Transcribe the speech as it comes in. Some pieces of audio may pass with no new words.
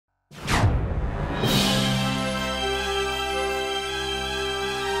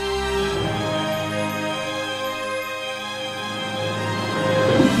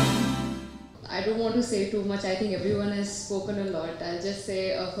much. I think everyone has spoken a lot. I'll just say,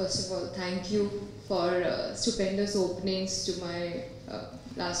 first of all, thank you for stupendous openings to my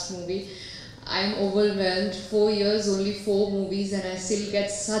last movie. I'm overwhelmed. 4 years, only 4 movies, and I still get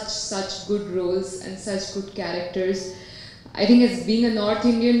such good roles and such good characters. I think as being a North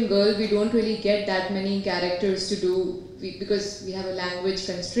Indian girl, we don't really get that many characters to do because we have a language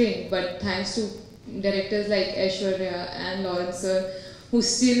constraint. But thanks to directors like Aishwarya and Lawrence sir, who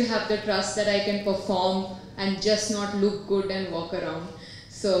still have the trust that I can perform and just not look good and walk around.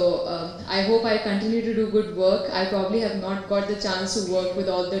 So I hope I continue to do good work. I probably have not got the chance to work with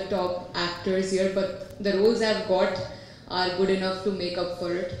all the top actors here, but the roles I've got are good enough to make up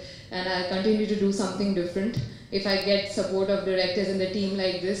for it. And I'll continue to do something different. If I get support of directors and the team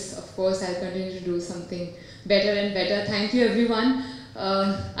like this, of course I'll continue to do something better and better. Thank you everyone.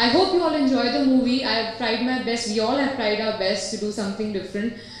 I hope you all enjoy the movie. I've tried my best. We all have tried our best to do something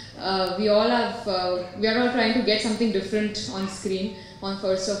different. We are all trying to get something different on screen on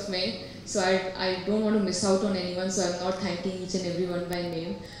 1st of May. So I don't want to miss out on anyone, so I'm not thanking each and everyone by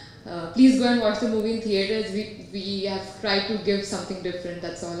name. Please go and watch the movie in theaters. We have tried to give something different.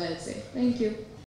 That's all I'll say. Thank you.